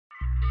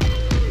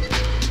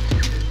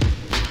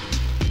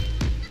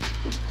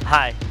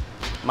Hi,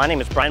 my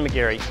name is Brian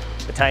McGarry,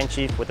 Battalion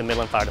Chief with the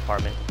Midland Fire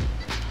Department.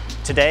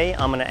 Today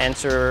I'm going to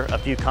answer a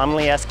few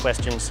commonly asked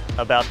questions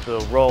about the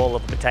role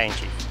of a Battalion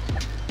Chief.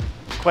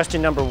 Question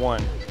number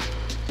 1,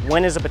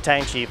 when is a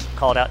Battalion Chief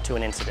called out to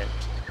an incident?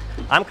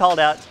 I'm called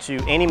out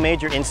to any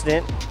major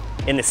incident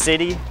in the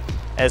city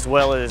as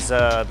well as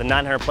the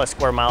 900 plus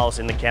square miles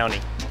in the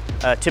county.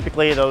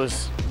 Typically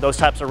those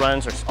types of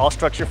runs are all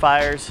structure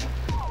fires,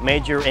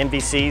 major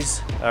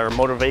MVCs or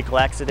motor vehicle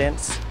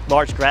accidents,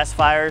 large grass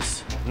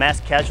fires,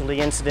 mass casualty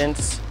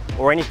incidents,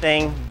 or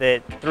anything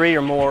that 3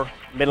 or more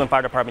Midland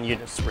Fire Department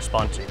units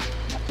respond to.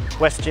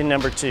 Question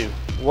number 2,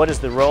 what is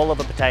the role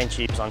of a Battalion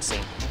Chief on scene?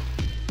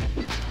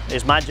 It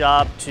is my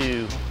job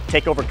to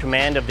take over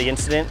command of the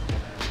incident.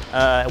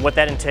 What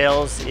that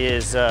entails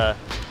is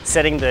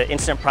setting the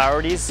incident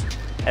priorities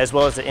as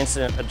well as the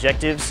incident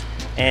objectives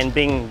and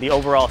being the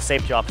overall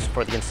safety officer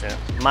for the incident.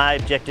 My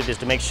objective is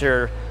to make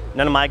sure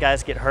none of my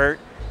guys get hurt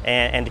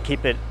and to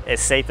keep it as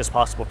safe as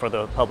possible for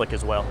the public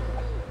as well.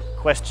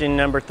 Question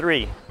number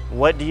 3,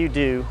 what do you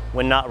do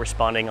when not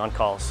responding on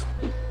calls?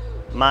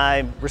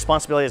 My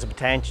responsibility as a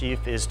Battalion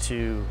Chief is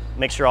to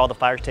make sure all the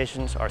fire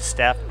stations are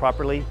staffed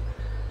properly.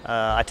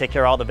 I take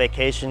care of all the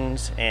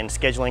vacations and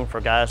scheduling for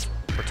guys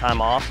for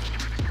time off.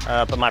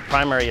 But my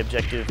primary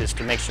objective is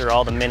to make sure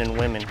all the men and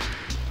women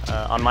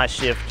on my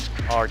shift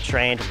are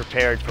trained and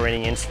prepared for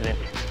any incident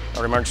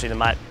or emergency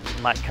that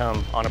might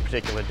come on a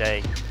particular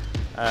day.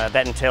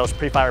 That entails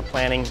pre-fire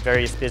planning,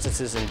 various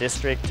businesses and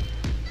district,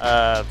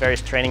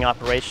 various training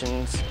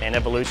operations and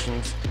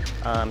evolutions,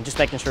 just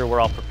making sure we're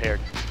all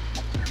prepared.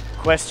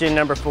 Question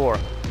number 4,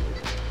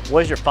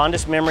 what is your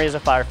fondest memory as a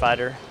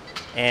firefighter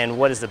and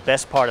what is the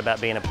best part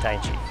about being a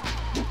Battalion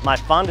Chief? My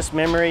fondest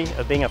memory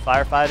of being a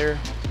firefighter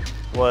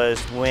was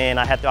when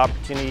I had the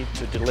opportunity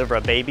to deliver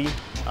a baby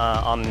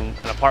on an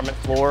apartment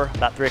floor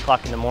about 3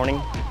 o'clock in the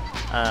morning.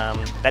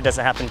 That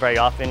doesn't happen very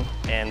often,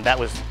 and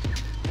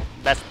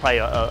that's probably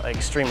an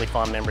extremely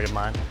fond memory of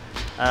mine.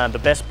 The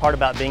best part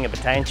about being a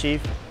Battalion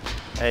Chief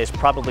is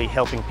probably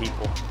helping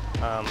people.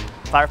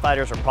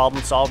 Firefighters are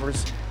problem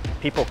solvers.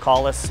 People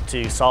call us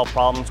to solve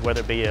problems,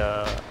 whether it be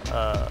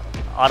a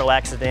auto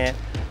accident,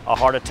 a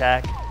heart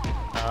attack,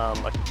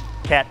 a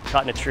cat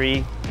caught in a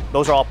tree.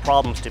 Those are all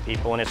problems to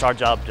people, and it's our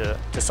job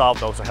to solve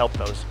those or help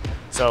those.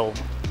 So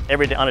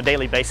every day, on a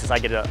daily basis, I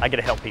get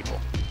to help people.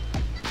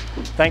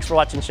 Thanks for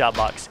watching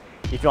Shoutbox.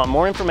 If you want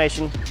more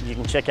information, you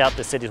can check out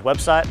the city's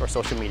website or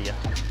social media.